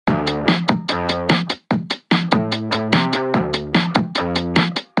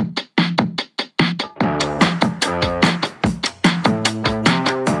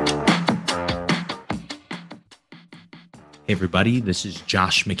Hey, everybody, this is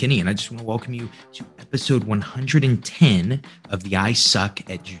Josh McKinney, and I just want to welcome you to episode 110 of the I Suck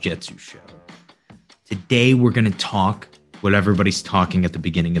at Jiu-Jitsu show. Today, we're going to talk what everybody's talking at the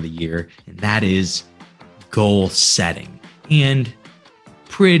beginning of the year, and that is goal setting. And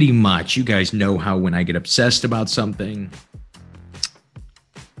pretty much, you guys know how when I get obsessed about something,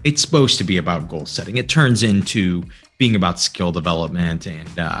 it's supposed to be about goal setting. It turns into being about skill development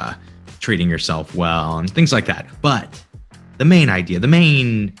and treating yourself well and things like that. But the main idea, the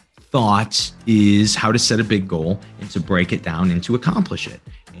main thought is how to set a big goal and to break it down and to accomplish it.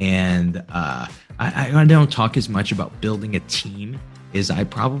 And I don't talk as much about building a team as I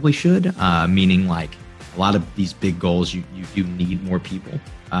probably should, meaning like a lot of these big goals, you do need more people.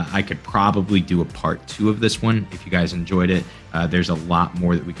 I could probably do a part 2 of this one if you guys enjoyed it. There's a lot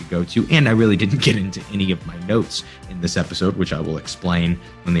more that we could go to. And I really didn't get into any of my notes in this episode, which I will explain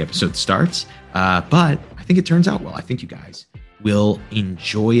when the episode starts. But I think it turns out well. I think you guys will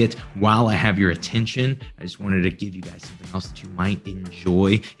enjoy it. While I have your attention, I just wanted to give you guys something else that you might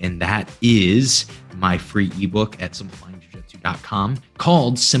enjoy. And that is my free ebook at simplifyingjujitsu.com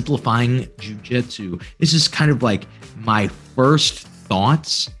called Simplifying Jiu-Jitsu. This is kind of like my first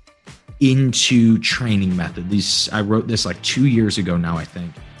thoughts into training method. I wrote this like 2 years ago now, I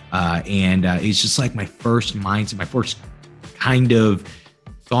think. And it's just like my first mindset, my first kind of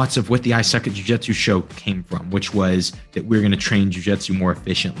thoughts of what the I Suck at Jiu-Jitsu show came from, which was that we're going to train Jiu-Jitsu more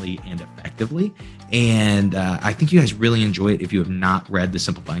efficiently and effectively. And I think you guys really enjoy it if you have not read the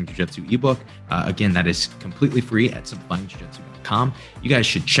Simplifying Jiu-Jitsu ebook. Again, that is completely free at simplifyingjujitsu.com. You guys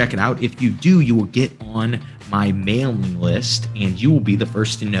should check it out. If you do, you will get on my mailing list and you will be the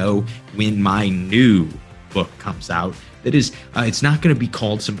first to know when my new book comes out. That is, it's not going to be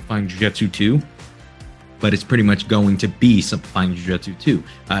called Simplifying Jiu-Jitsu 2. But it's pretty much going to be Simplifying Jiu-Jitsu 2.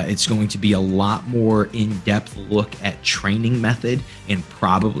 It's going to be a lot more in-depth look at training method and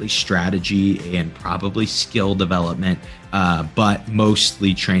probably strategy and probably skill development, but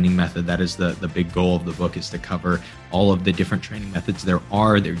mostly training method. That is the big goal of the book, is to cover all of the different training methods there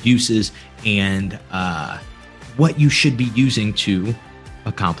are, their uses, and what you should be using to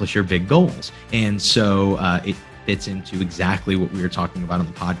accomplish your big goals. And so it fits into exactly what we were talking about on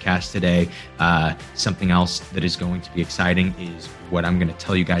the podcast today. Something else that is going to be exciting is what I'm going to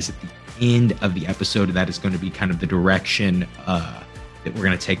tell you guys at the end of the episode. That is going to be kind of the direction that we're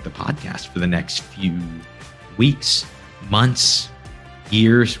going to take the podcast for the next few weeks, months,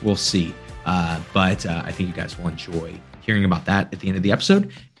 years. We'll see. But I think you guys will enjoy hearing about that at the end of the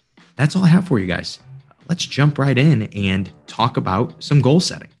episode. That's all I have for you guys. Let's jump right in and talk about some goal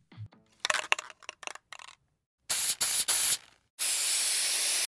setting.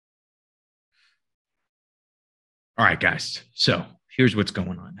 All right, guys. So here's what's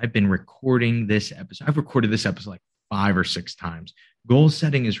going on. I've been recording this episode. I've recorded this episode like 5 or 6 times. Goal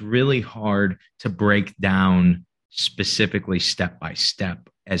setting is really hard to break down specifically step by step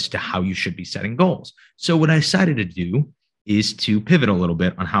as to how you should be setting goals. So what I decided to do is to pivot a little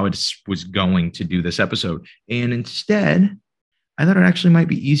bit on how it was going to do this episode. And instead, I thought it actually might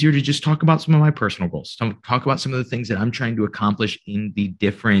be easier to just talk about some of my personal goals, talk about some of the things that I'm trying to accomplish in the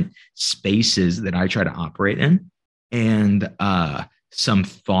different spaces that I try to operate in. And some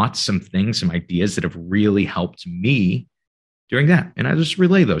thoughts, some things, some ideas that have really helped me during that. And I just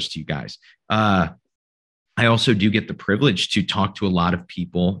relay those to you guys. I also do get the privilege to talk to a lot of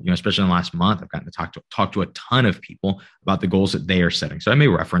people, especially in the last month. I've gotten to talk to a ton of people about the goals that they are setting. So I may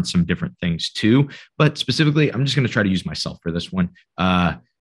reference some different things too, but specifically, I'm just going to try to use myself for this one. Because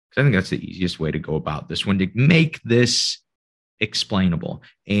I think that's the easiest way to go about this one, to make this explainable.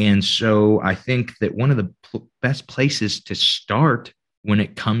 And so I think that one of the best places to start when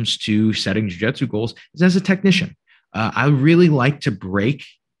it comes to setting jiu-jitsu goals is as a technician. I really like to break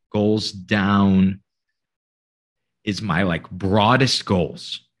goals down is my like broadest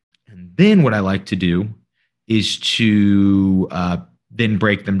goals. And then what I like to do is to then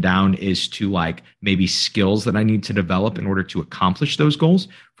break them down is to like maybe skills that I need to develop in order to accomplish those goals.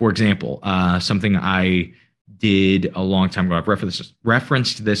 For example, something I did a long time ago, I've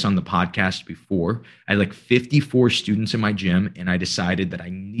referenced this on the podcast before. I had like 54 students in my gym, and I decided that I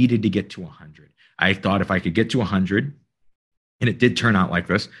needed to get to 100. I thought if I could get to 100, and it did turn out like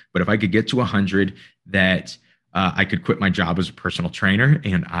this, but if I could get to 100, that I could quit my job as a personal trainer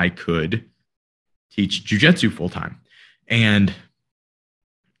and I could teach jiu-jitsu full time. And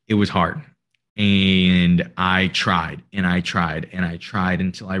it was hard. And I tried and I tried and I tried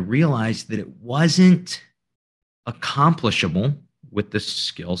until I realized that it wasn't accomplishable with the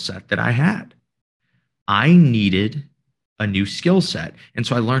skill set that I had. I needed a new skill set. And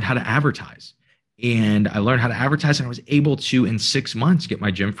so I learned how to advertise. and I learned how to advertise, and I was able to, in 6 months, get my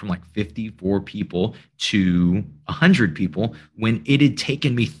gym from like 54 people to 100 people when it had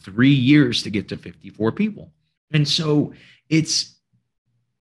taken me 3 years to get to 54 people. And so it's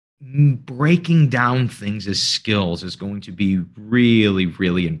breaking down things as skills is going to be really,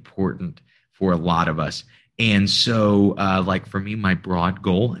 really important for a lot of us. And so, like for me, my broad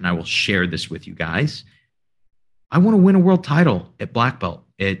goal, and I will share this with you guys, I want to win a world title at black belt.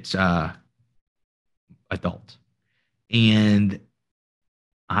 It's adult. And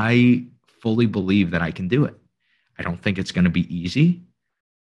I fully believe that I can do it. I don't think it's going to be easy.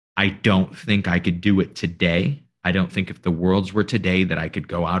 I don't think I could do it today. I don't think if the worlds were today that I could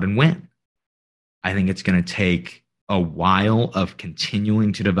go out and win. I think it's going to take a while of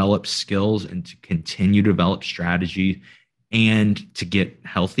continuing to develop skills and to continue to develop strategy and to get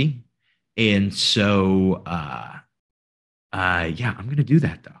healthy. And so, yeah, I'm going to do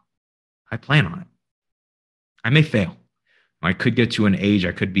that though. I plan on it. I may fail. I could get to an age,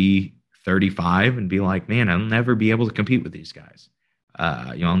 I could be 35 and be like, man, I'll never be able to compete with these guys.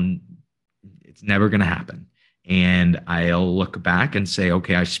 It's never going to happen. And I'll look back and say,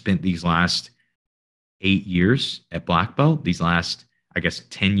 okay, I spent these last 8 years at black belt, these last, I guess,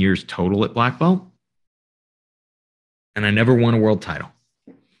 10 years total at black belt, and I never won a world title.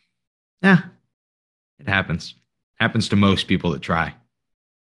 Yeah, it happens. Happens to most people that try.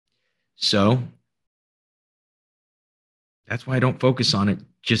 So that's why I don't focus on it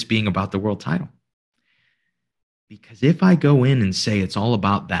just being about the world title. Because if I go in and say it's all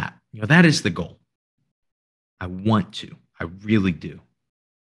about that, that is the goal. I want to. I really do.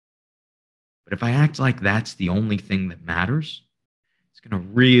 But if I act like that's the only thing that matters, it's going to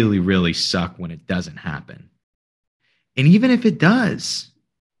really, really suck when it doesn't happen. And even if it does,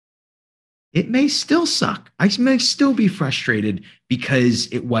 it may still suck. I may still be frustrated because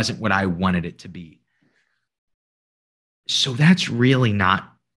it wasn't what I wanted it to be. So that's really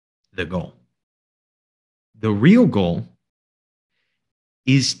not the goal. The real goal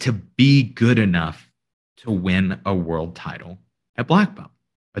is to be good enough to win a world title at black belt,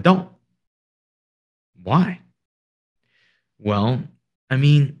 adult. Why? Well, I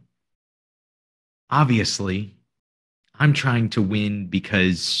mean, obviously, I'm trying to win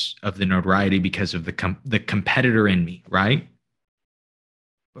because of the notoriety, because of the competitor in me, right?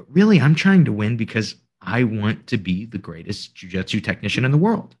 But really, I'm trying to win because I want to be the greatest jiu-jitsu technician in the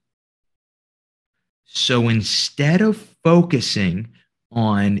world. So instead of focusing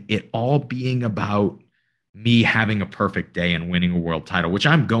on it all being about me having a perfect day and winning a world title, which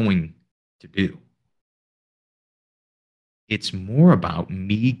I'm going to do, it's more about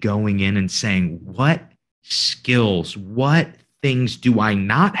me going in and saying, what skills, what things do I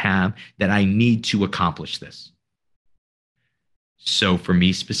not have that I need to accomplish this? So for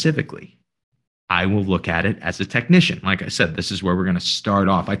me specifically, I will look at it as a technician. Like I said, this is where we're going to start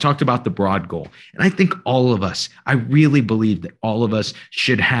off. I talked about the broad goal, and I think all of us, I really believe that all of us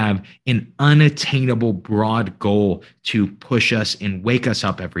should have an unattainable broad goal to push us and wake us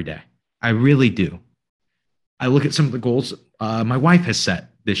up every day. I really do. I look at some of the goals my wife has set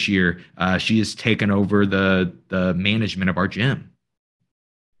this year. She has taken over the management of our gym.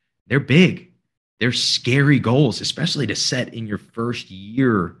 They're big. They're scary goals, especially to set in your first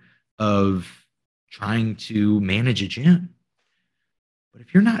year of trying to manage a gym. But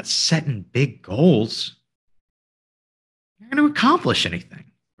if you're not setting big goals, you're going to accomplish anything,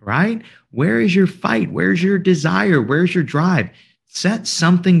 right? Where is your fight? Where's your desire? Where's your drive? Set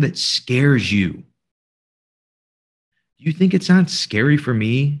something that scares you. Do you think it's not scary for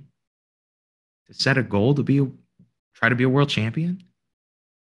me to set a goal to try to be a world champion?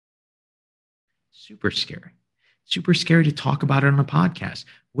 Super scary. Super scary to talk about it on a podcast.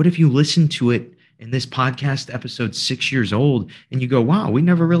 What if you listen to it in this podcast episode 6 years old and you go, wow, we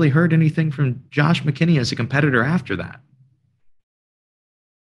never really heard anything from Josh McKinney as a competitor after that?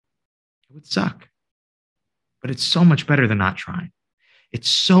 It would suck. But it's so much better than not trying. It's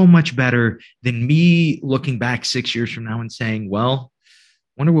so much better than me looking back 6 years from now and saying, well, I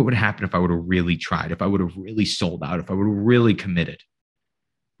wonder what would happen if I would have really tried, if I would have really sold out, if I would have really committed.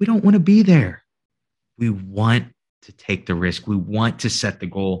 We don't want to be there. We want to take the risk. We want to set the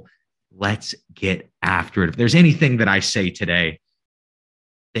goal. Let's get after it. If there's anything that I say today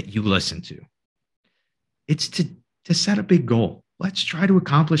that you listen to, it's to set a big goal. Let's try to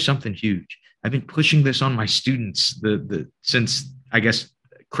accomplish something huge. I've been pushing this on my students since, I guess,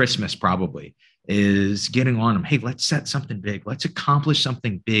 Christmas probably, is getting on them. Hey, let's set something big. Let's accomplish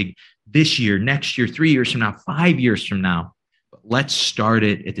something big this year, next year, 3 years from now, 5 years from now. But let's start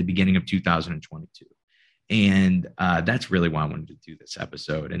it at the beginning of 2022. And that's really why I wanted to do this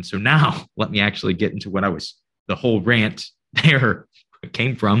episode. And so now let me actually get into the whole rant there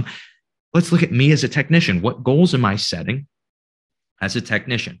came from. Let's look at me as a technician. What goals am I setting as a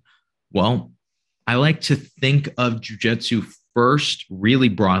technician? Well, I like to think of jiu-jitsu first really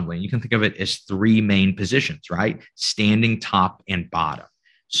broadly. You can think of it as three main positions, right? Standing, top, and bottom.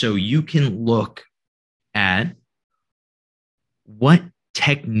 So you can look at what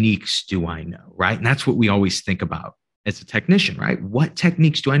techniques do I know, right? And that's what we always think about as a technician, right? What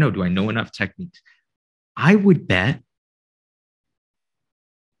techniques do I know? Do I know enough techniques? I would bet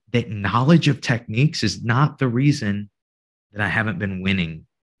that knowledge of techniques is not the reason that I haven't been winning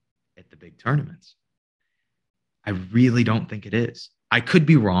at the big tournaments. I really don't think it is. I could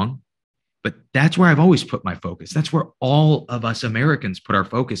be wrong, but that's where I've always put my focus. That's where all of us Americans put our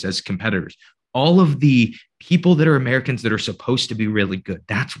focus as competitors. All of the people that are Americans that are supposed to be really good,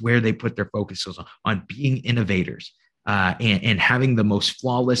 that's where they put their focus on being innovators and having the most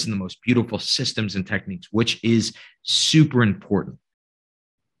flawless and the most beautiful systems and techniques, which is super important.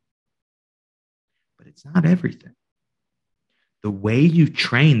 But it's not everything. The way you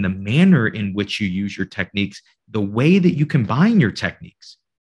train, the manner in which you use your techniques, the way that you combine your techniques,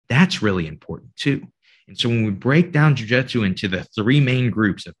 that's really important too. And so when we break down jiu-jitsu into the three main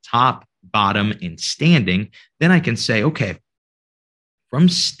groups of top, bottom, and standing, then I can say, okay, from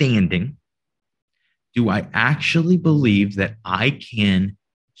standing, do I actually believe that I can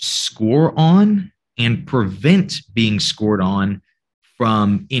score on and prevent being scored on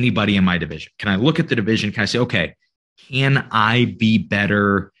from anybody in my division? Can I look at the division? Can I say, okay, can I be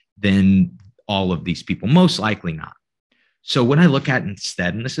better than all of these people? Most likely not. So what I look at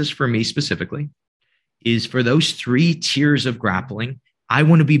instead, and this is for me specifically, is for those three tiers of grappling, I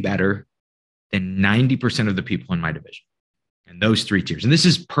want to be better than 90% of the people in my division. And those three tiers. And this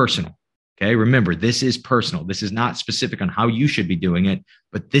is personal. Okay. Remember, this is personal. This is not specific on how you should be doing it,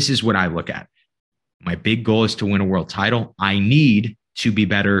 but this is what I look at. My big goal is to win a world title. I need to be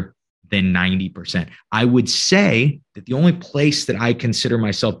better than 90%. I would say that the only place that I consider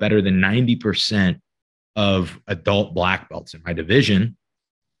myself better than 90% of adult black belts in my division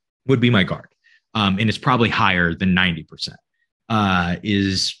would be my guard. And it's probably higher than 90%. On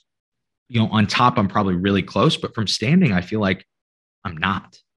top, I'm probably really close, but from standing, I feel like I'm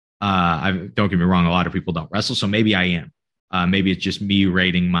not. Don't get me wrong, a lot of people don't wrestle, so maybe I am. Maybe it's just me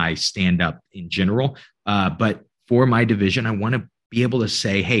rating my stand-up in general. But for my division, I want to be able to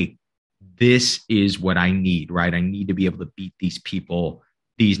say, hey, this is what I need, right? I need to be able to beat these people,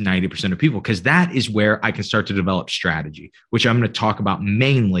 these 90% of people, because that is where I can start to develop strategy, which I'm going to talk about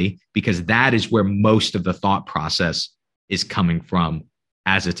mainly because that is where most of the thought process is coming from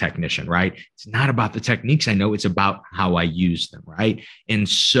as a technician, right? It's not about the techniques I know, it's about how I use them, right? And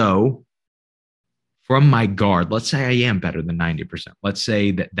so from my guard, let's say I am better than 90%. Let's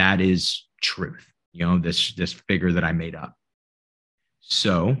say that is truth, this figure that I made up.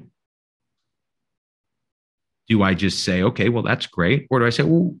 So do I just say, okay, well, that's great? Or do I say,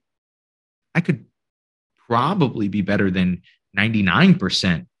 well, I could probably be better than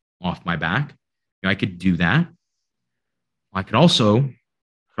 99% off my back. I could do that. I could also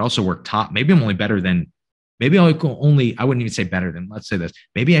work top. Maybe I'm only better than, I wouldn't even say better than, let's say this.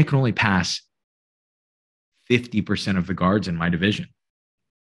 Maybe I can only pass 50% of the guards in my division.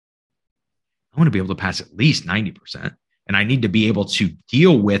 I want to be able to pass at least 90%. And I need to be able to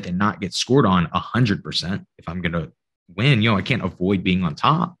deal with and not get scored on 100% if I'm going to win. I can't avoid being on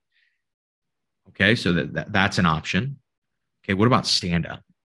top. Okay, so that's an option. Okay, what about stand up?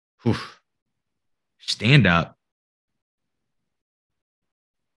 Stand up.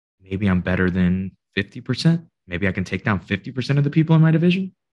 Maybe I'm better than 50%. Maybe I can take down 50% of the people in my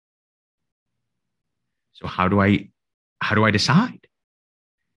division. So how do I decide?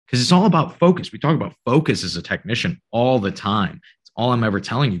 Because it's all about focus. We talk about focus as a technician all the time. It's all I'm ever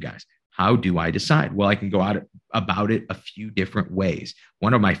telling you guys. How do I decide? Well, I can go about it a few different ways.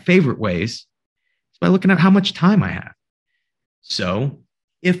 One of my favorite ways is by looking at how much time I have. So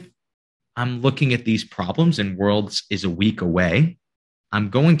if I'm looking at these problems and Worlds is a week away, I'm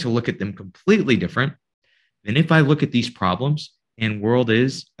going to look at them completely different than if I look at these problems and World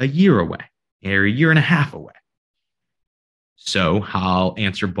is a year away or a year and a half away. So I'll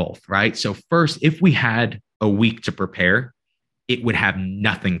answer both, right? So first, if we had a week to prepare, it would have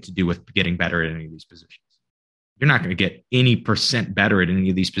nothing to do with getting better at any of these positions. You're not going to get any percent better at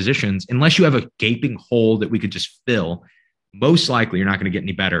any of these positions unless you have a gaping hole that we could just fill. Most likely, you're not going to get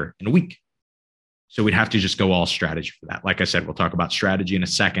any better in a week. So we'd have to just go all strategy for that. Like I said, we'll talk about strategy in a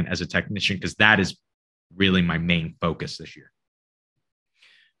second as a technician, because that is really my main focus this year.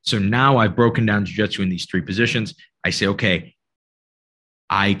 So now I've broken down jiu-jitsu in these three positions. I say, okay,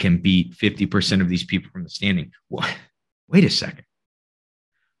 I can beat 50% of these people from the standing. Well, wait a second.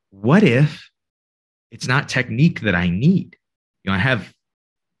 What if it's not technique that I need? I have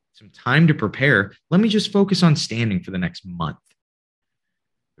some time to prepare. Let me just focus on standing for the next month.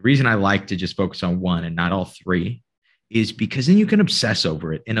 The reason I like to just focus on one and not all three is because then you can obsess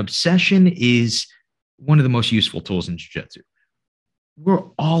over it. And obsession is one of the most useful tools in jiu-jitsu.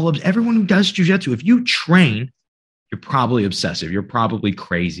 Everyone who does jiu-jitsu, if you train, you're probably obsessive. You're probably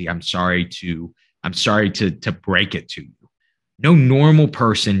crazy. I'm sorry to break it to you. No normal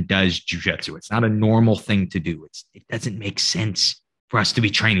person does jiu-jitsu. It's not a normal thing to do. It doesn't make sense for us to be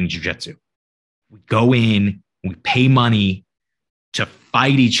training jiu-jitsu. We go in, we pay money to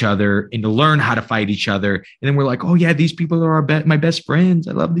fight each other and to learn how to fight each other. And then we're like, oh yeah, these people are my best friends.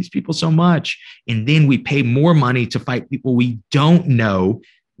 I love these people so much. And then we pay more money to fight people we don't know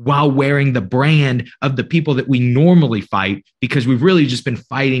while wearing the brand of the people that we normally fight, because we've really just been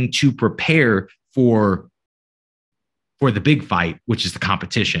fighting to prepare for the big fight, which is the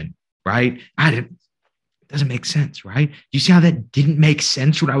competition, right? It doesn't make sense, right? Do you see how that didn't make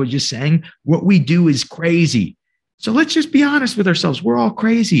sense, what I was just saying? What we do is crazy. So let's just be honest with ourselves. We're all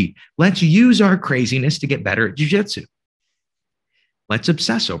crazy. Let's use our craziness to get better at jiu-jitsu. Let's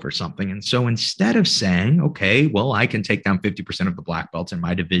obsess over something. And so instead of saying, okay, well, I can take down 50% of the black belts in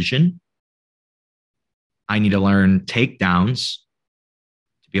my division, I need to learn takedowns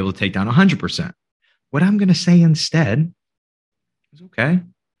to be able to take down 100%. What I'm going to say instead is, okay,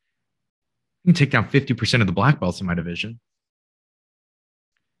 I can take down 50% of the black belts in my division.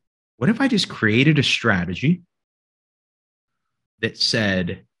 What if I just created a strategy that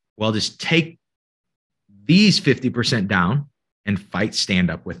said, well, just take these 50% down and fight stand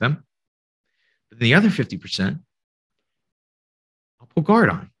up with them. But the other 50%, I'll put guard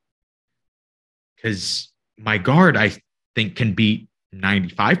on. Because my guard, I think, can beat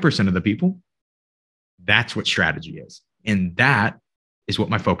 95% of the people. That's what strategy is. And that is what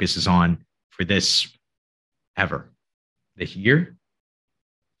my focus is on for this year.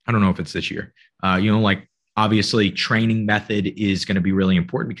 I don't know if it's this year. Obviously, training method is going to be really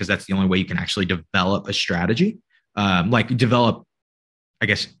important because that's the only way you can actually develop a strategy. Develop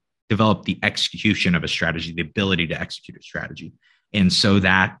the execution of a strategy, the ability to execute a strategy. And so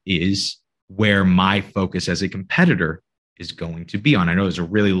that is where my focus as a competitor is going to be on. I know it's a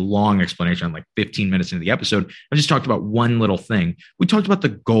really long explanation, like 15 minutes into the episode. I just talked about one little thing. We talked about the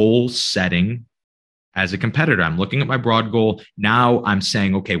goal setting as a competitor. I'm looking at my broad goal. Now I'm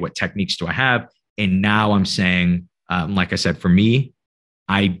saying, okay, what techniques do I have? And now I'm saying, like I said, for me,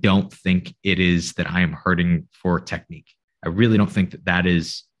 I don't think it is that I am hurting for technique. I really don't think that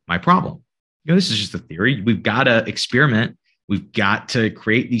is my problem. This is just a theory. We've got to experiment. We've got to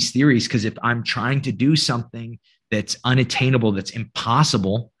create these theories, because if I'm trying to do something that's unattainable, that's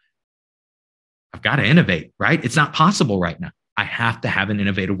impossible, I've got to innovate, right? It's not possible right now. I have to have an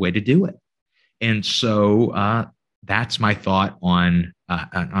innovative way to do it. And so that's my thought on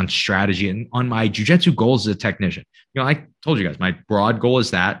strategy and on my jiu-jitsu goals as a technician. I told you guys, my broad goal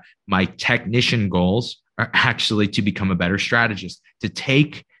is that. My technician goals are actually to become a better strategist, to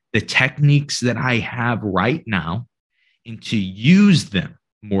take the techniques that I have right now and to use them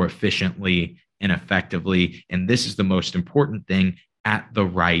more efficiently and effectively. And this is the most important thing, at the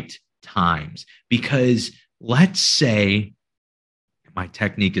right times. Because let's say my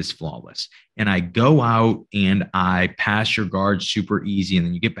technique is flawless and I go out and I pass your guard super easy, and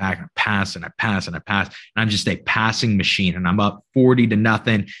then you get back and I pass and I pass and I pass, and I'm just a passing machine, and I'm up 40-0,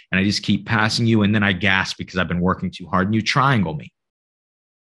 and I just keep passing you, and then I gasp because I've been working too hard and you triangle me.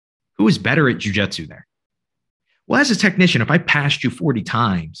 Who is better at jiu-jitsu there? Well, as a technician, if I passed you 40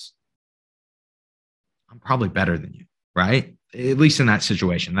 times, I'm probably better than you, right? At least in that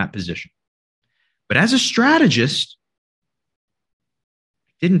situation, that position. But as a strategist,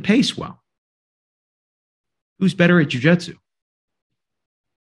 I didn't pace well. Who's better at jiu-jitsu?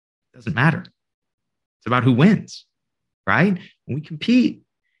 Doesn't matter. It's about who wins, right? When we compete,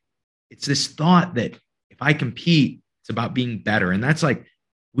 it's this thought that if I compete, it's about being better. And that's like,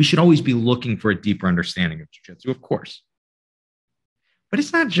 we should always be looking for a deeper understanding of jiu-jitsu, of course. But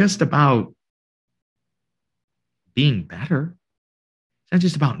it's not just about being better. It's not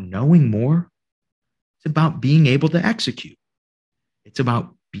just about knowing more. It's about being able to execute. It's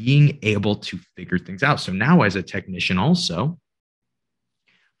about being able to figure things out. So now as a technician also,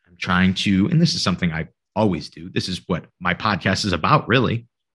 I'm trying to, and this is something I always do, this is what my podcast is about, really,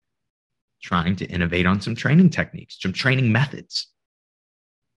 trying to innovate on some training techniques, some training methods.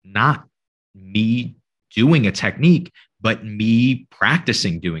 Not me doing a technique, but me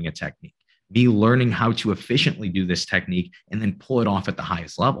practicing doing a technique, me learning how to efficiently do this technique and then pull it off at the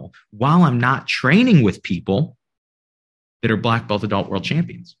highest level while I'm not training with people that are black belt adult world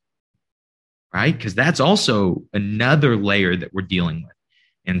champions, right? Because that's also another layer that we're dealing with.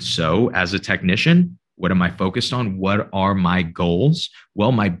 And so as a technician, what am I focused on? What are my goals?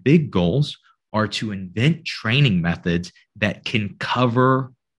 Well, my big goals are to invent training methods that can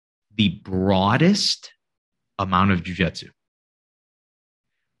cover the broadest amount of jiu-jitsu.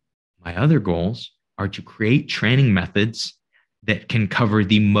 My other goals are to create training methods that can cover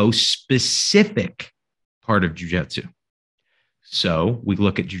the most specific part of jiu-jitsu. So we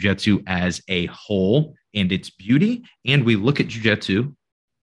look at jiu-jitsu as a whole and its beauty, and we look at jiu-jitsu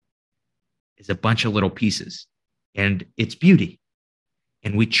as a bunch of little pieces and its beauty.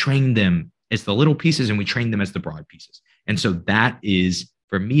 And we train them as the little pieces and we train them as the broad pieces. And so that is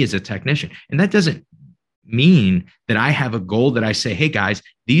for me as a technician. And that doesn't mean that I have a goal that I say, hey guys,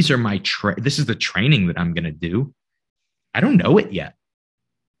 these are my, this is the training that I'm going to do. I don't know it yet.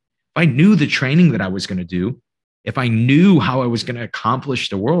 If I knew the training that I was going to do, if I knew how I was going to accomplish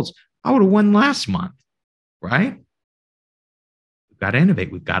the worlds, I would have won last month, right? We've got to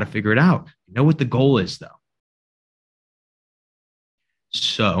innovate. We've got to figure it out. Know what the goal is, though.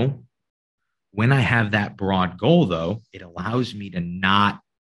 So when I have that broad goal, though, it allows me to not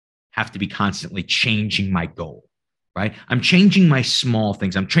have to be constantly changing my goal, right? I'm changing my small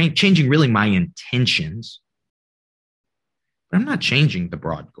things. I'm changing really my intentions, but I'm not changing the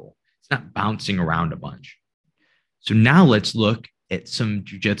broad goal. It's not bouncing around a bunch. So now let's look at some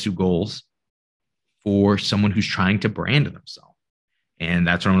jiu-jitsu goals for someone who's trying to brand themselves. And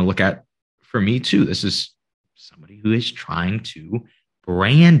that's what I'm going to look at for me too. This is somebody who is trying to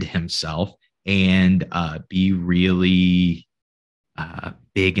brand himself and be really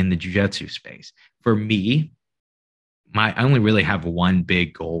big in the jiu-jitsu space. For me, I only really have one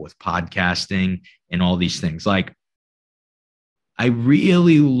big goal with podcasting and all these things. Like, I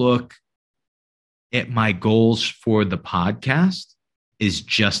really look at my goals for the podcast is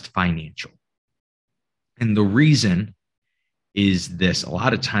just financial. And the reason is this: a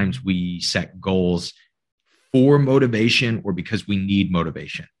lot of times we set goals for motivation or because we need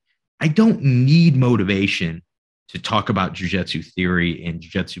motivation. I don't need motivation to talk about jiu-jitsu theory and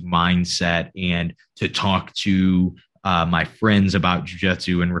jiu-jitsu mindset and to talk to my friends about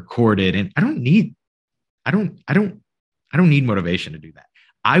jiu-jitsu and record it. And I don't need motivation to do that.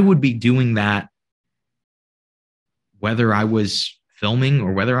 I would be doing that whether I was filming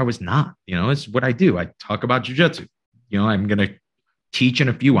or whether I was not. It's what I do. I talk about jiu-jitsu. I'm going to teach in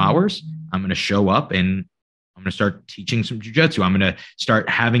a few hours. I'm going to show up and I'm going to start teaching some jiu-jitsu. I'm going to start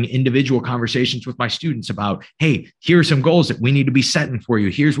having individual conversations with my students about, hey, here are some goals that we need to be setting for you.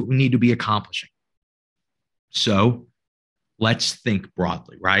 Here's what we need to be accomplishing. So let's think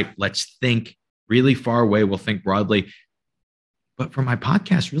broadly, right? Let's think really far away. We'll think broadly. But for my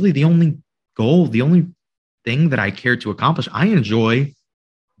podcast, really the only goal, the only thing that I care to accomplish, I enjoy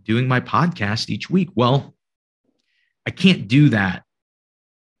doing my podcast each week. Well, I can't do that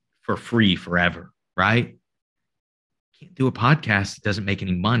for free forever, right? I can't do a podcast that doesn't make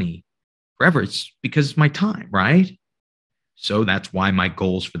any money forever. It's because it's my time, right? So that's why my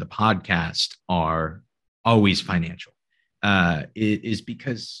goals for the podcast are always financial. It is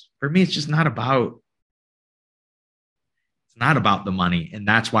because for me, it's just not about the money. And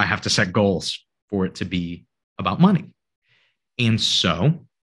that's why I have to set goals for it to be about money. And so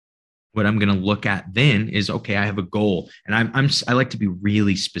what I'm going to look at then is, okay, I have a goal, and I like to be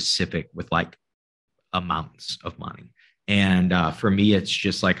really specific with like amounts of money. And for me, it's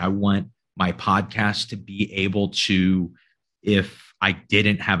just like, I want my podcast to be able to, if I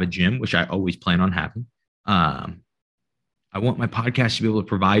didn't have a gym, which I always plan on having, I want my podcast to be able to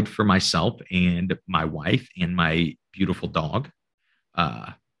provide for myself and my wife and my beautiful dog.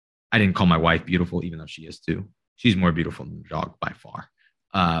 I didn't call my wife beautiful, even though she is too. She's more beautiful than the dog by far.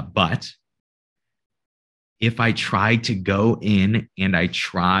 But if I try to go in and I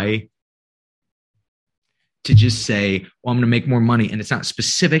try to just say, well, I'm going to make more money, and it's not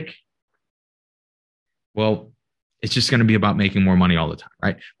specific, well, it's just going to be about making more money all the time,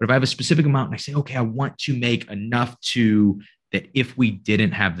 right? But if I have a specific amount and I say, okay, I want to make enough that if we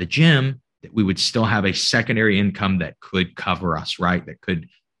didn't have the gym, that we would still have a secondary income that could cover us, right? That could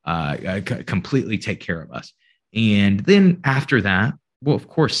completely take care of us. And then after that, we'll of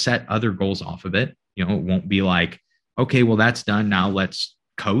course set other goals off of it. It won't be like, okay, well, that's done. Now let's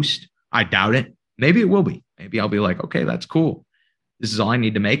coast. I doubt it. Maybe it will be. Maybe I'll be like, okay, that's cool. This is all I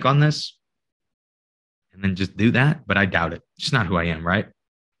need to make on this. And then just do that. But I doubt it. It's not who I am, right?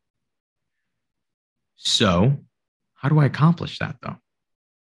 So How do I accomplish that though?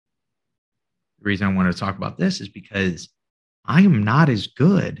 The reason I want to talk about this is because I am not as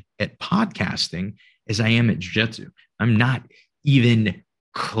good at podcasting as I am at jiu-jitsu. I'm not even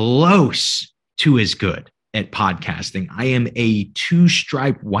close to as good at podcasting. I am a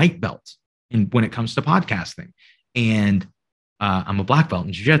 2-stripe white belt when it comes to podcasting. And I'm a black belt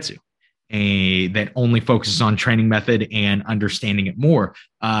in jiu-jitsu that only focuses on training method and understanding it more.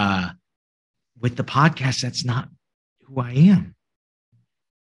 With the podcast, that's not who I am.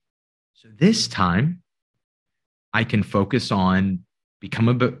 So this time, I can focus on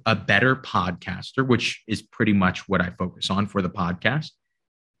become a better podcaster, which is pretty much what I focus on for the podcast.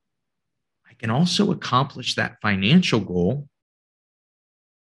 I can also accomplish that financial goal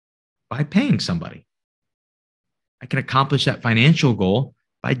by paying somebody. I can accomplish that financial goal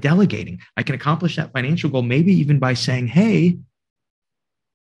by delegating. I can accomplish that financial goal maybe even by saying, hey,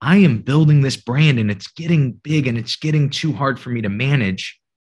 I am building this brand and it's getting big and it's getting too hard for me to manage.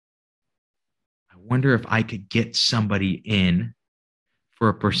 I wonder if I could get somebody in for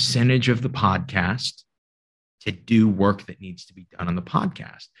a percentage of the podcast to do work that needs to be done on the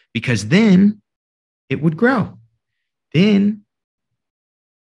podcast, because then it would grow. Then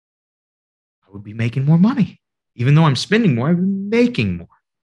I would be making more money. Even though I'm spending more, I'm making more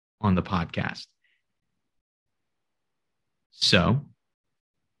on the podcast. So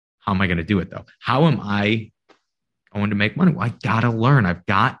how am I going to do it though? How am I going to make money? Well, I got to learn. I've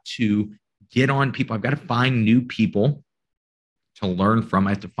got to get on people. I've got to find new people to learn from.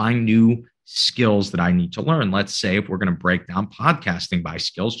 I have to find new skills that I need to learn. Let's say if we're going to break down podcasting by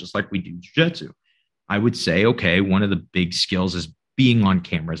skills, just like we do jiu-jitsu, I would say, okay, one of the big skills is being on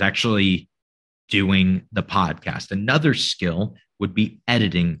camera, is actually doing the podcast. Another skill would be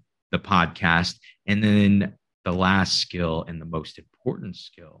editing the podcast. And then the last skill and the most important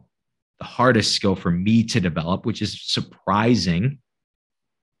skill, the hardest skill for me to develop, which is surprising,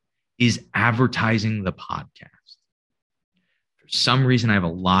 is advertising the podcast. For some reason, I have a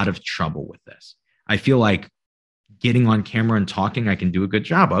lot of trouble with this. I feel like getting on camera and talking, I can do a good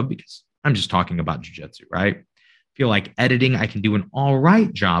job of because I'm just talking about jiu-jitsu, right? I feel like editing, I can do an all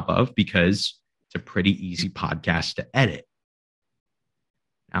right job of because it's a pretty easy podcast to edit.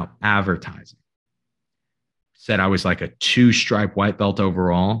 Now, advertising. Said I was like a 2-stripe white belt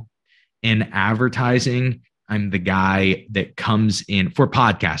overall. In advertising, I'm the guy that comes in for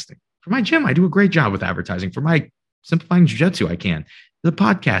podcasting. For my gym, I do a great job with advertising. For my Simplifying Jiu-Jitsu, I can. The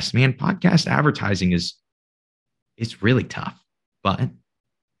podcast, man, podcast advertising it's really tough. But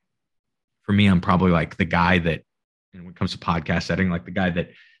for me, I'm probably like the guy that, when it comes to podcast setting, like the guy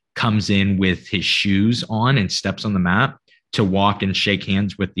that comes in with his shoes on and steps on the mat to walk and shake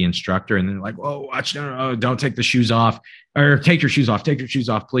hands with the instructor. And then like, whoa, watch, no, don't take the shoes off, or take your shoes off,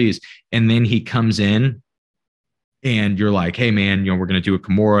 please. And then he comes in and you're like, hey man, we're going to do a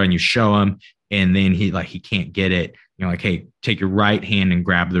Kimura, and you show him. And then he can't get it. You're like, hey, take your right hand and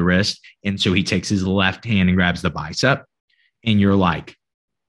grab the wrist. And so he takes his left hand and grabs the bicep. And you're like,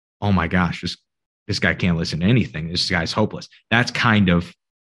 oh my gosh, this guy can't listen to anything. This guy's hopeless. That's kind of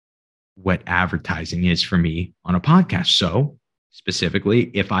what advertising is for me on a podcast. So specifically,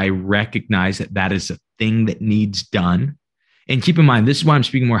 if I recognize that is a thing that needs done, and keep in mind, this is why I'm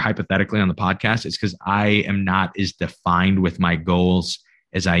speaking more hypothetically on the podcast, is because I am not as defined with my goals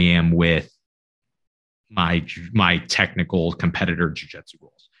as I am with my technical competitor jiu-jitsu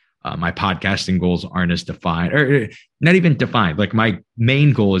goals. My podcasting goals aren't as defined, or not even defined. Like my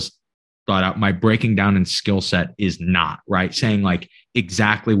main goal is thought out. My breaking down and skill set is not, right? Saying like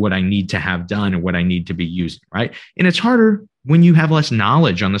exactly what I need to have done and what I need to be using, right? And it's harder when you have less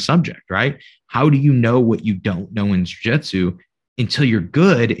knowledge on the subject, right? How do you know what you don't know in jiu-jitsu until you're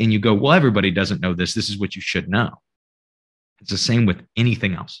good and you go, well, everybody doesn't know this. This is what you should know. It's the same with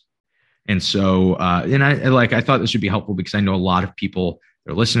anything else. And so, and I thought this would be helpful because I know a lot of people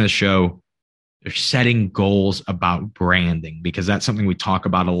that are listening to the show, they're setting goals about branding, because that's something we talk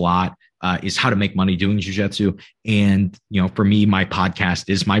about a lot, is how to make money doing jiu-jitsu. And, for me, my podcast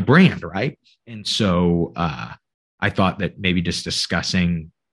is my brand, right? And so I thought that maybe just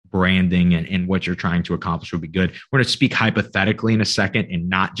discussing branding and what you're trying to accomplish would be good. We're going to speak hypothetically in a second and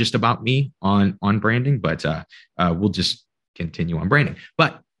not just about me on branding, but we'll just continue on branding.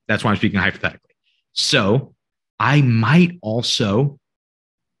 But that's why I'm speaking hypothetically. So I might also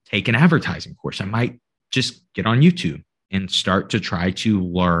take an advertising course. I might just get on YouTube and start to try to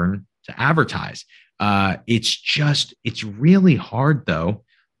learn to advertise. It's really hard though,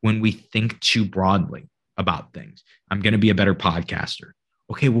 when we think too broadly about things. I'm going to be a better podcaster.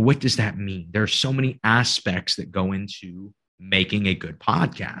 Okay, well, what does that mean? There are so many aspects that go into making a good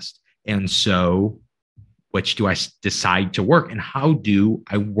podcast. And so which do I decide to work, and how do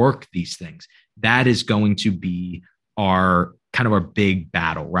I work these things? That is going to be our kind of our big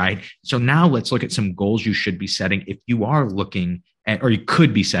battle, right? So now let's look at some goals you should be setting if you are looking at, or you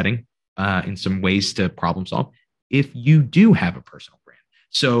could be setting in some ways to problem solve if you do have a personal brand.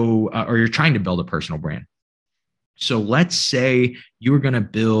 So, or you're trying to build a personal brand. So let's say you're going to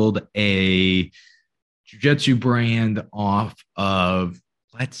build a jiu-jitsu brand off of,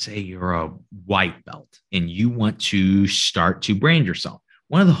 let's say you're a white belt and you want to start to brand yourself.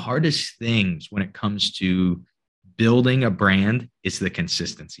 One of the hardest things when it comes to building a brand is the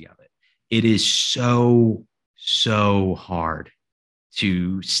consistency of it. It is so hard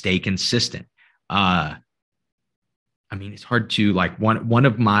to stay consistent. I mean, it's hard to like one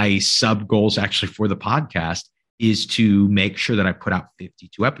of my sub goals actually for the podcast is to make sure that I put out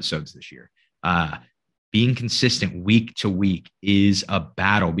 52 episodes this year. Being consistent week to week is a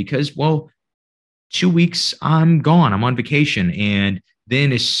battle because, well, 2 weeks I'm gone, I'm on vacation. And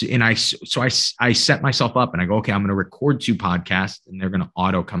then I set myself up and I go, okay, I'm going to record 2 podcasts and they're going to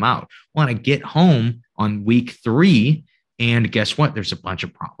auto come out. Well, I get home on week 3 and guess what? There's a bunch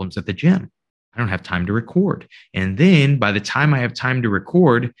of problems at the gym. I don't have time to record. And then by the time I have time to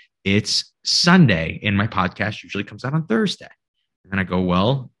record, it's Sunday and my podcast usually comes out on Thursday. And then I go,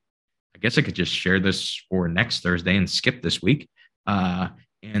 well, I guess I could just share this for next Thursday and skip this week. And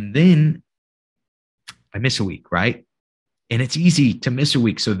then I miss a week, right? And it's easy to miss a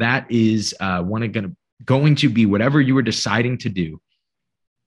week. So that is going to be whatever you were deciding to do.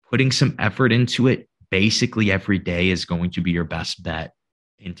 Putting some effort into it basically every day is going to be your best bet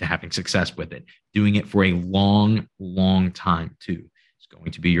into having success with it. Doing it for a long time too is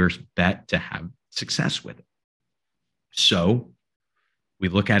going to be your bet to have success with it. So we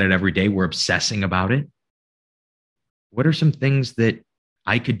look at it every day. We're obsessing about it. What are some things that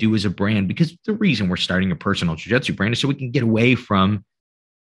I could do as a brand? Because the reason we're starting a personal jiu-jitsu brand is so we can get away from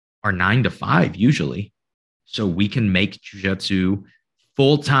our 9 to 5 usually. So we can make jiu-jitsu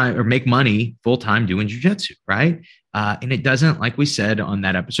full-time or make money full-time doing jiu-jitsu, right? And it doesn't, like we said on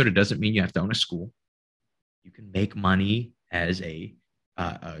that episode, it doesn't mean you have to own a school. You can make money as a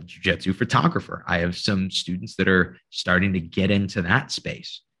jiu-jitsu photographer. I have some students that are starting to get into that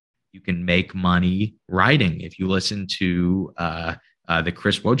space. You can make money writing. If you listen to the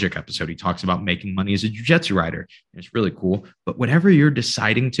Chris Wojcik episode, he talks about making money as a jiu-jitsu writer. It's really cool. But whatever you're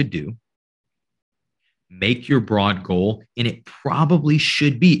deciding to do, make your broad goal. And it probably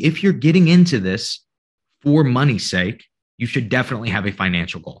should be, if you're getting into this for money's sake, you should definitely have a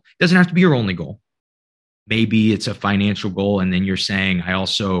financial goal. It doesn't have to be your only goal. Maybe it's a financial goal. And then you're saying, I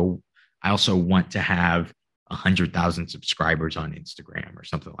also want to have 100,000 subscribers on Instagram or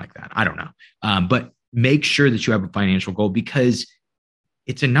something like that. I don't know. But make sure that you have a financial goal because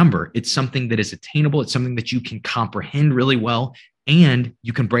it's a number. It's something that is attainable. It's something that you can comprehend really well. And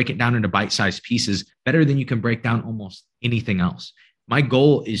you can break it down into bite-sized pieces better than you can break down almost anything else. My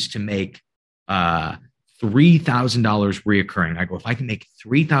goal is to make $3,000 reoccurring. I go, if I can make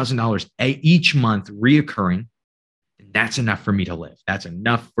 $3,000 each month reoccurring, that's enough for me to live. That's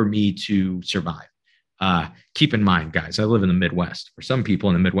enough for me to survive. Keep in mind, guys, I live in the Midwest. For some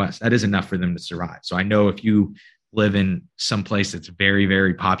people in the Midwest, that is enough for them to survive. So I know if you live in some place that's very,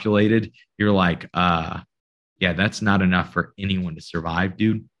 very populated, you're like, yeah, that's not enough for anyone to survive,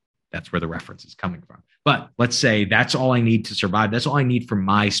 dude. That's where the reference is coming from. But let's say that's all I need to survive. That's all I need for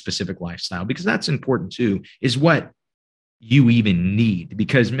my specific lifestyle, because that's important too, is what you even need.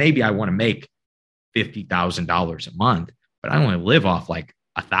 Because maybe I want to make $50,000 a month, but I only live off like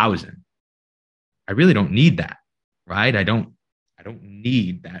 1,000. I really don't need that, right? I don't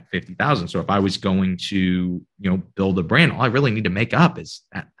need that 50,000. So if I was going to, build a brand, all I really need to make up is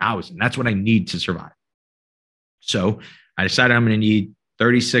that 1,000. That's what I need to survive. So I decided I'm going to need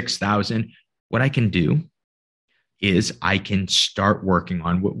 36,000. What I can do is I can start working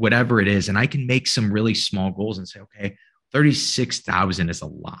on whatever it is, and I can make some really small goals and say, okay, 36,000 is a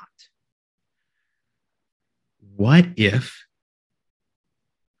lot. What if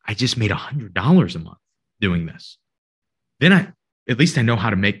I just made $100 a month doing this? Then at least I know how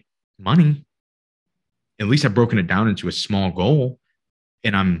to make money. At least I've broken it down into a small goal,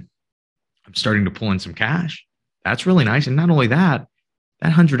 and I'm starting to pull in some cash. That's really nice. And not only that,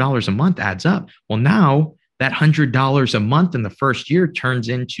 that $100 a month adds up. Well, now that $100 a month in the first year turns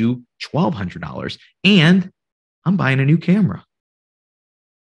into $1,200, and I'm buying a new camera.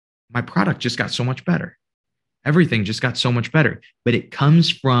 My product just got so much better. Everything just got so much better. But it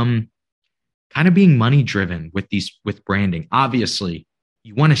comes from kind of being money driven with branding. Obviously,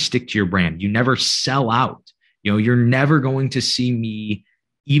 you want to stick to your brand. You never sell out. You're never going to see me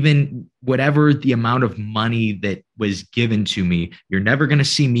even whatever the amount of money that was given to me, you're never going to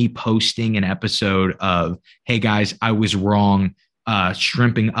see me posting an episode of, hey guys, I was wrong.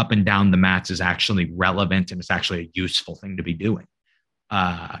 Shrimping up and down the mats is actually relevant and it's actually a useful thing to be doing.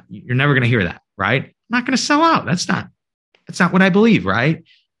 You're never going to hear that, right? I'm not going to sell out. That's not what I believe, right?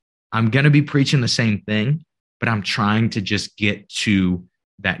 I'm going to be preaching the same thing, but I'm trying to just get to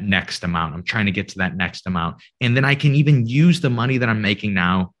that next amount. I'm trying to get to that next amount. And then I can even use the money that I'm making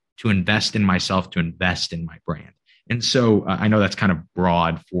now to invest in myself, to invest in my brand. And so I know that's kind of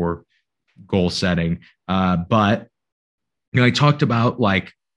broad for goal setting, but I talked about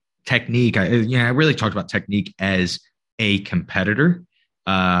like technique. I really talked about technique as a competitor.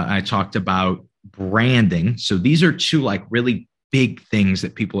 I talked about branding. So these are two like really big things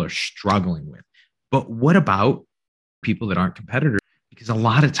that people are struggling with. But what about people that aren't competitors? Because a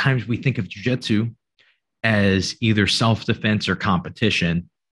lot of times we think of jiu-jitsu as either self-defense or competition,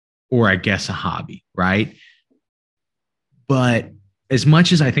 or I guess a hobby, right? But as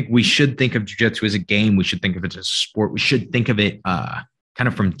much as I think we should think of jiu-jitsu as a game, we should think of it as a sport, we should think of it kind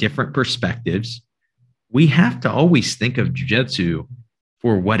of from different perspectives. We have to always think of jiu-jitsu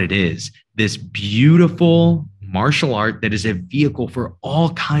for what it is, this beautiful martial art that is a vehicle for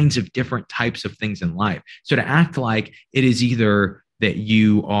all kinds of different types of things in life. So to act like it is either that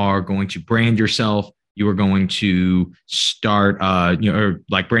you are going to brand yourself, you are going to start, or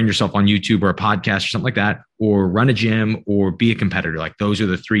like brand yourself on YouTube or a podcast or something like that, or run a gym or be a competitor. Like those are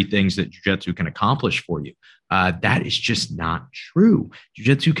the three things that jiu-jitsu can accomplish for you. That is just not true.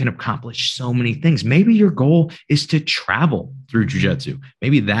 Jiu-jitsu can accomplish so many things. Maybe your goal is to travel through jiu-jitsu.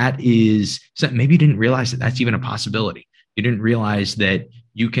 Maybe maybe you didn't realize that that's even a possibility. You didn't realize that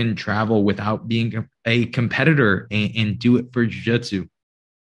you can travel without being a competitor and do it for jiu-jitsu.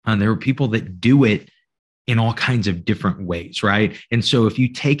 There are people that do it in all kinds of different ways, right? And so if you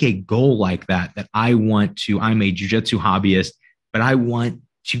take a goal like that I'm a jiu-jitsu hobbyist, but I want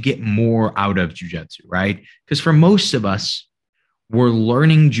to get more out of jiu-jitsu, right? Because for most of us, we're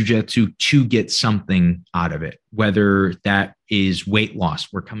learning jiu-jitsu to get something out of it, whether that is weight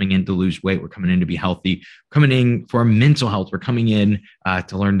loss. We're coming in to lose weight. We're coming in to be healthy, coming in for our mental health. We're coming in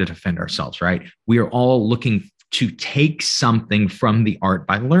to learn to defend ourselves, right? We are all looking to take something from the art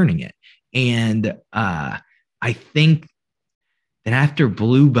by learning it. And I think that after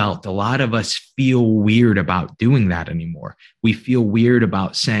blue belt, a lot of us feel weird about doing that anymore. We feel weird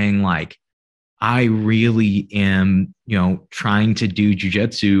about saying like, I really am, trying to do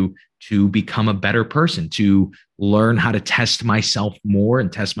jiu-jitsu to become a better person, to learn how to test myself more and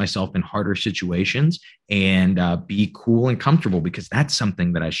test myself in harder situations and be cool and comfortable, because that's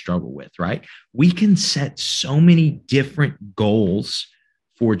something that I struggle with, right? We can set so many different goals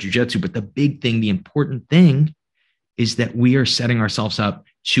for jiu-jitsu, but the important thing is that we are setting ourselves up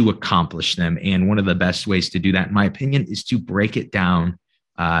to accomplish them. And one of the best ways to do that, in my opinion, is to break it down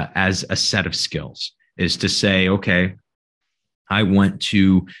as a set of skills, is to say, okay, I want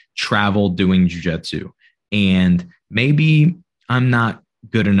to travel doing jiu-jitsu, and maybe I'm not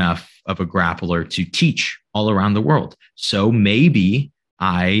good enough of a grappler to teach all around the world. So maybe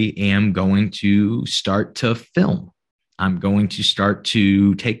I am going to start to film. I'm going to start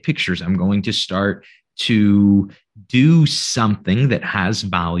to take pictures. I'm going to start to do something that has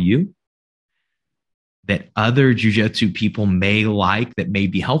value, that other jiu-jitsu people may like, that may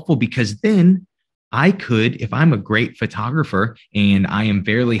be helpful, because then I could, if I'm a great photographer and I am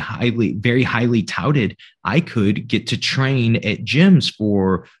very highly touted, I could get to train at gyms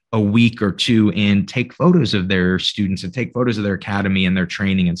for a week or two and take photos of their students and take photos of their academy and their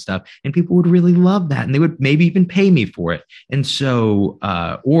training and stuff. And people would really love that. And they would maybe even pay me for it. And so,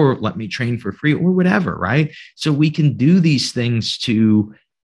 or let me train for free or whatever, right? So we can do these things to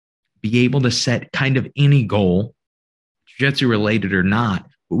be able to set kind of any goal, jiu-jitsu related or not,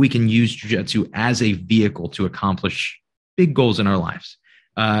 but we can use jiu-jitsu as a vehicle to accomplish big goals in our lives.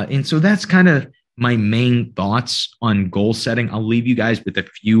 And so that's kind of my main thoughts on goal setting. I'll leave you guys with a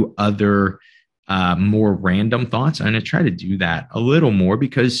few other more random thoughts. I'm going to try to do that a little more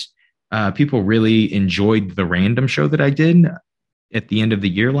because people really enjoyed the random show that I did at the end of the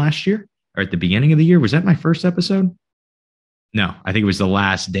year last year, or at the beginning of the year. Was that my first episode? No, I think it was the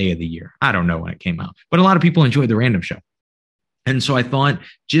last day of the year. I don't know when it came out, but a lot of people enjoyed the random show. And so I thought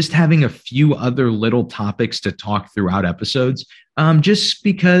just having a few other little topics to talk throughout episodes, just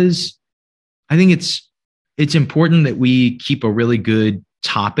because I think it's important that we keep a really good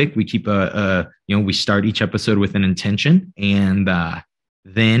topic. We keep we start each episode with an intention. And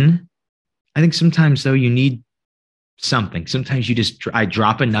then I think sometimes though you need something. Sometimes I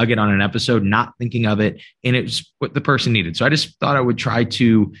drop a nugget on an episode, not thinking of it, and it's what the person needed. So I just thought I would try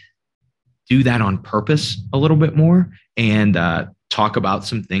to do that on purpose a little bit more and talk about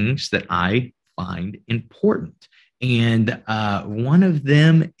some things that I find important. And one of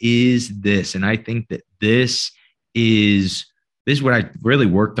them is this. And I think that this is what I really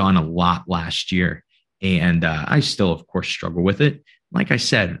worked on a lot last year. And I still, of course, struggle with it. Like I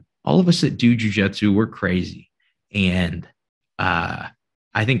said, all of us that do jujitsu, we're crazy. And I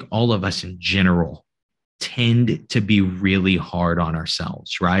think all of us in general tend to be really hard on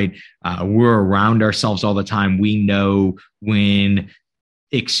ourselves, right? We're around ourselves all the time. We know when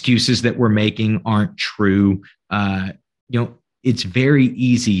excuses that we're making aren't true. It's very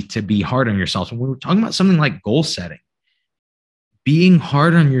easy to be hard on yourself. And when we're talking about something like goal setting, being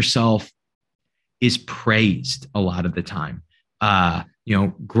hard on yourself is praised a lot of the time.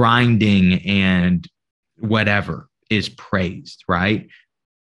 Grinding and whatever is praised, right?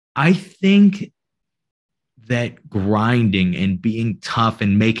 I think that grinding and being tough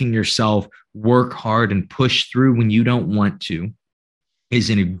and making yourself work hard and push through when you don't want to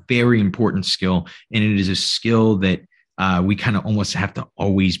is a very important skill. And it is a skill that we kind of almost have to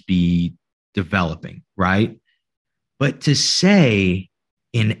always be developing, right? But to say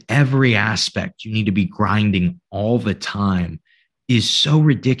in every aspect you need to be grinding all the time is so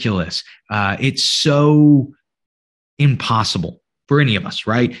ridiculous. It's so impossible for any of us,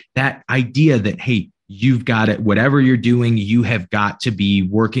 right? That idea that, hey, you've got it, whatever you're doing, you have got to be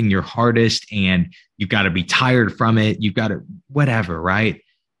working your hardest and you've got to be tired from it. You've got to, whatever, right?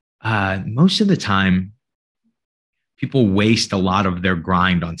 Most of the time, people waste a lot of their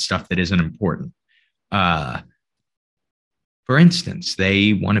grind on stuff that isn't important. For instance,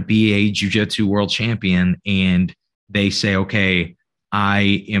 they want to be a jiu-jitsu world champion and they say, okay,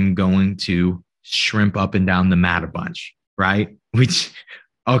 I am going to shrimp up and down the mat a bunch, right? Which,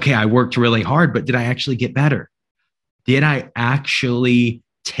 okay, I worked really hard, but did I actually get better? Did I actually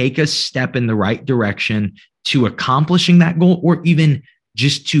take a step in the right direction to accomplishing that goal, or even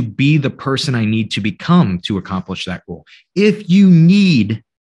just to be the person I need to become to accomplish that goal? If you need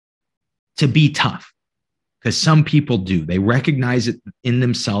to be tough, because some people do, they recognize it in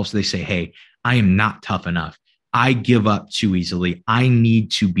themselves. They say, hey, I am not tough enough. I give up too easily. I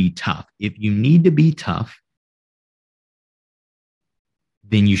need to be tough. If you need to be tough,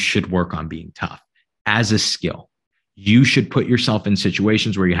 then you should work on being tough as a skill. You should put yourself in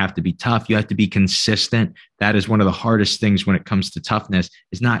situations where you have to be tough. You have to be consistent. That is one of the hardest things when it comes to toughness,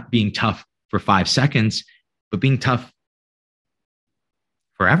 is not being tough for 5 seconds, but being tough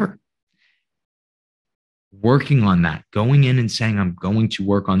forever. Working on that, going in and saying, I'm going to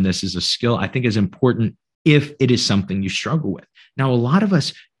work on this as a skill, I think is important if it is something you struggle with. Now, a lot of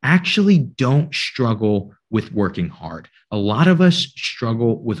us actually don't struggle with working hard. A lot of us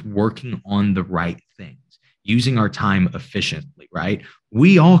struggle with working on the right things, using our time efficiently, right?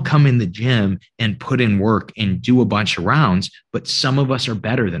 We all come in the gym and put in work and do a bunch of rounds, but some of us are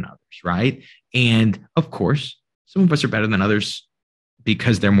better than others, right? And of course, some of us are better than others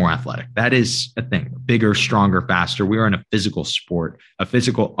because they're more athletic. That is a thing. Bigger, stronger, faster. We are in a physical sport, a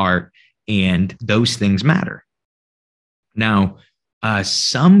physical art, and those things matter. Now,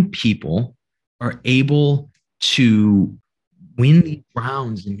 some people are able to win the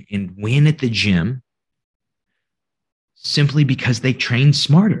rounds and win at the gym simply because they train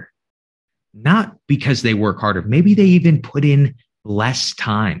smarter, not because they work harder. Maybe they even put in less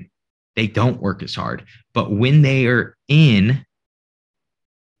time. They don't work as hard, but when they are in,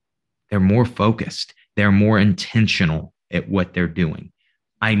 they're more focused. They're more intentional at what they're doing.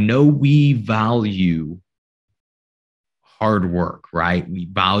 I know we value hard work, right? We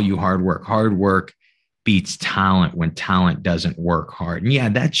value hard work. Hard work beats talent when talent doesn't work hard. And yeah,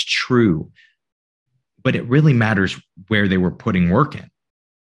 that's true. But it really matters where they were putting work in.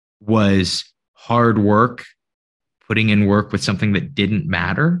 Was hard work putting in work with something that didn't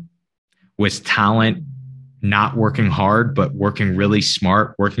matter? Was talent not working hard, but working really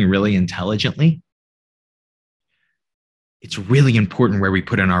smart, working really intelligently? It's really important where we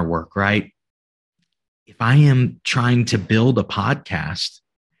put in our work, right? If I am trying to build a podcast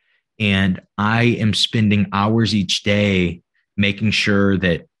and I am spending hours each day making sure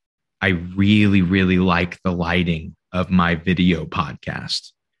that I really, really like the lighting of my video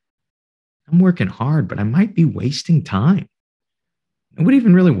podcast, I'm working hard, but I might be wasting time. Nobody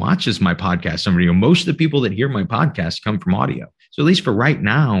even really watches my podcast. Most of the people that hear my podcast come from audio. So at least for right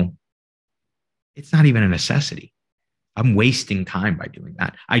now, it's not even a necessity. I'm wasting time by doing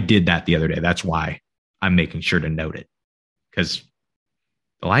that. I did that the other day. That's why I'm making sure to note it, because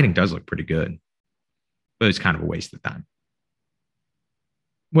the lighting does look pretty good. but it's kind of a waste of time.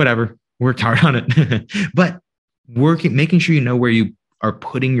 Whatever, worked hard on it. But making sure you know where you are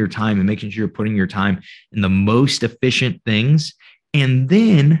putting your time and making sure you're putting your time in the most efficient things. And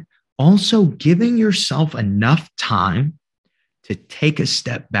then also giving yourself enough time to take a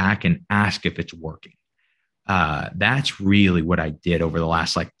step back and ask if it's working. That's really what I did over the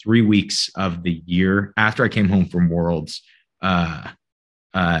last 3 weeks of the year. After I came home from Worlds,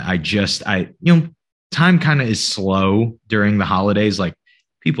 time kind of is slow during the holidays. Like,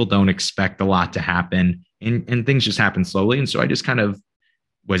 people don't expect a lot to happen, and things just happen slowly. And so I just kind of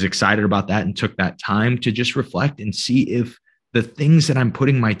was excited about that and took that time to just reflect and see if the things that I'm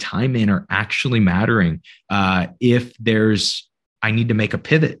putting my time in are actually mattering. If I need to make a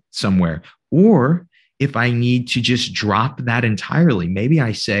pivot somewhere, or if I need to just drop that entirely. Maybe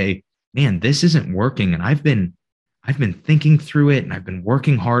I say, man, this isn't working. And I've been thinking through it and I've been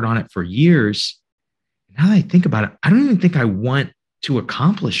working hard on it for years. Now that I think about it, I don't even think I want to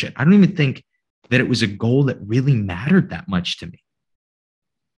accomplish it. I don't even think that it was a goal that really mattered that much to me.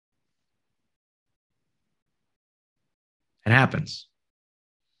 It happens.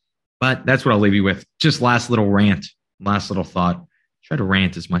 But that's what I'll leave you with. Just last little rant, last little thought. Try to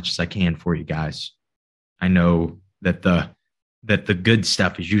rant as much as I can for you guys. I know that the good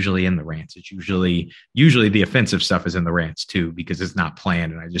stuff is usually in the rants. It's usually the offensive stuff is in the rants too, because it's not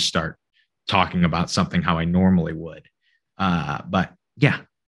planned and I just start talking about something how I normally would. But yeah,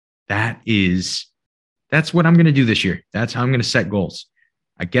 that's what I'm going to do this year. That's how I'm going to set goals.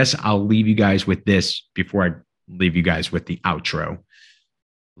 I guess I'll leave you guys with this before I leave you guys with the outro.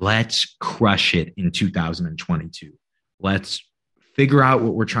 Let's crush it in 2022. Let's figure out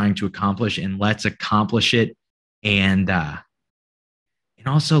what we're trying to accomplish and let's accomplish it. And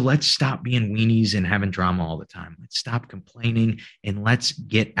also let's stop being weenies and having drama all the time. Let's stop complaining and let's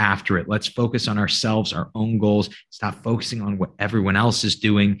get after it. Let's focus on ourselves, our own goals. Stop focusing on what everyone else is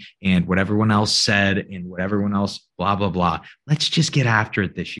doing and what everyone else said and what everyone else, blah, blah, blah. Let's just get after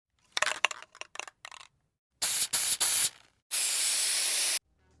it this year.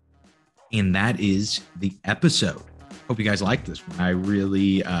 And that is the episode. Hope you guys like this one. I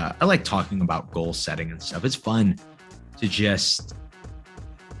really, I like talking about goal setting and stuff. It's fun to just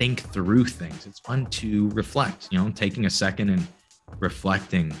think through things. It's fun to reflect, taking a second and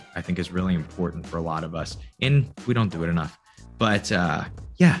reflecting, I think is really important for a lot of us. And we don't do it enough. But I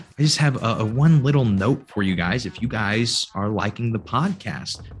just have a one little note for you guys. If you guys are liking the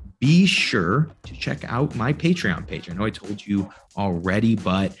podcast, be sure to check out my Patreon page. I know I told you already,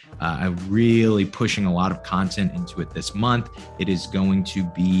 but I'm really pushing a lot of content into it this month. It is going to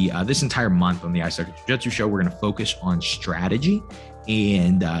be this entire month on the I Suck at Jiu-Jitsu show. We're going to focus on strategy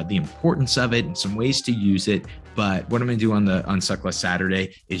and the importance of it and some ways to use it. But what I'm going to do on Suck Less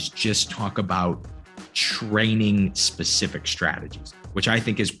Saturday is just talk about training specific strategies, which I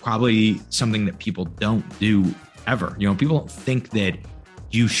think is probably something that people don't do ever. People don't think that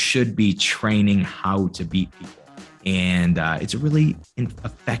you should be training how to beat people. And it's a really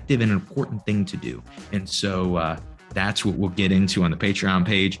effective and important thing to do. And so that's what we'll get into on the Patreon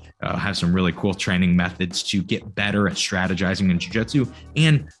page. Have some really cool training methods to get better at strategizing in jiu-jitsu.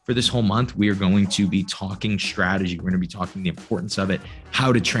 And for this whole month, we are going to be talking strategy. We're going to be talking the importance of it,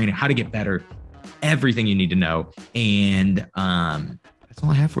 how to train it, how to get better, everything you need to know. And that's all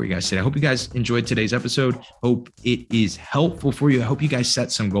I have for you guys today. I hope you guys enjoyed today's episode. Hope it is helpful for you. I hope you guys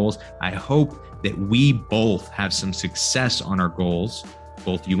set some goals. I hope that we both have some success on our goals,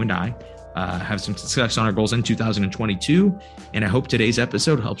 both you and I have some success on our goals in 2022. And I hope today's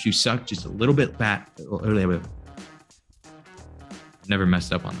episode helps you suck just a little bit back. Never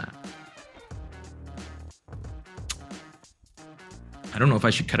messed up on that. I don't know if I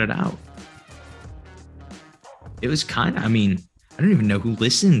should cut it out. It was I don't even know who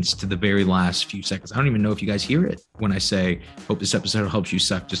listens to the very last few seconds. I don't even know if you guys hear it when I say, hope this episode helps you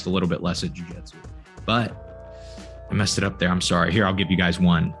suck just a little bit less at jiu-jitsu. But I messed it up there. I'm sorry. Here, I'll give you guys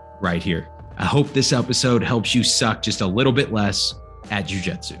one right here. I hope this episode helps you suck just a little bit less at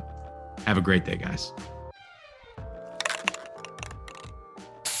jiu-jitsu. Have a great day, guys.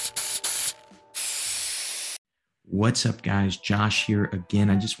 What's up, guys? Josh here again.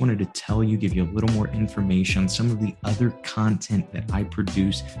 I just wanted to give you a little more information on some of the other content that I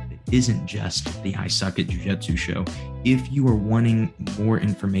produce that isn't just the I Suck at Jiu-Jitsu show. If you are wanting more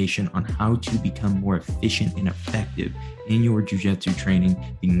information on how to become more efficient and effective in your jiu-jitsu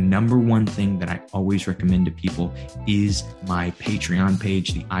training, the number one thing that I always recommend to people is my Patreon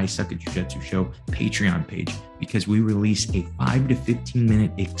page, the I Suck at Jiu-Jitsu show Patreon page, because we release a 5 to 15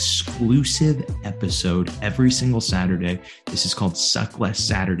 minute exclusive episode every single single Saturday. This is called Suck Less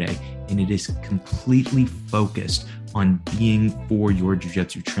Saturday, and it is completely focused on being for your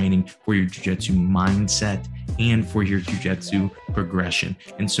jiu-jitsu training, for your jiu-jitsu mindset, and for your jiu-jitsu progression.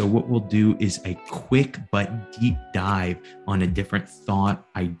 And so what we'll do is a quick but deep dive on a different thought,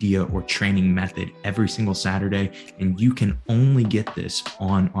 idea, or training method every single Saturday. And you can only get this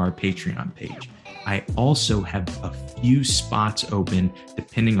on our Patreon page. I also have a few spots open,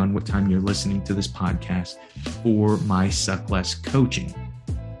 depending on what time you're listening to this podcast, for my Suck Less coaching.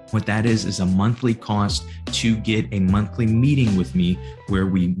 What that is a monthly cost to get a monthly meeting with me where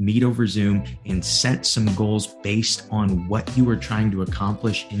we meet over Zoom and set some goals based on what you are trying to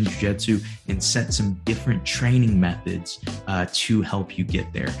accomplish in jiu-jitsu and set some different training methods to help you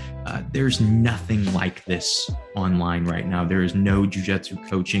get there. There's nothing like this online right now. There is no jiu-jitsu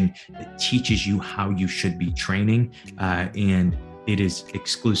coaching that teaches you how you should be training, and it is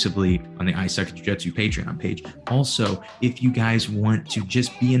exclusively on the iSuck Jiu-Jitsu Patreon page. Also, if you guys want to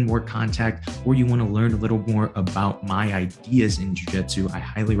just be in more contact or you want to learn a little more about my ideas in jiu-jitsu, I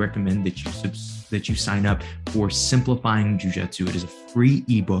highly recommend that you sign up for Simplifying Jiu-Jitsu. It is a free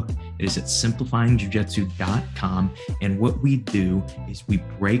ebook. It is at simplifyingjujitsu.com. And what we do is we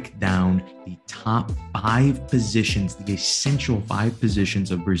break down the top 5 positions, the essential 5 positions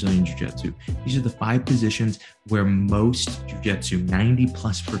of Brazilian Jiu-Jitsu. These are the 5 positions where most Jiu-Jitsu,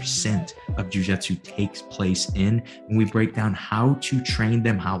 90+% of Jiu-Jitsu takes place in. And we break down how to train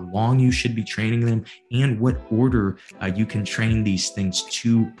them, how long you should be training them, and what order you can train these things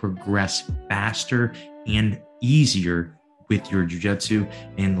to progress faster and easier with your jiu-jitsu.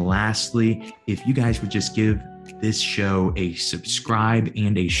 And lastly, if you guys would just give this show a subscribe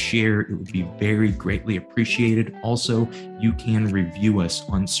and a share, it would be very greatly appreciated. Also, you can review us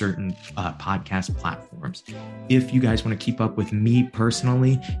on certain podcast platforms. If you guys want to keep up with me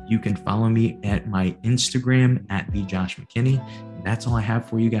personally, you can follow me at my Instagram at @thejoshmckinney. That's all I have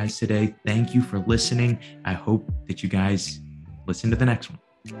for you guys today. Thank you for listening. I hope that you guys listen to the next one.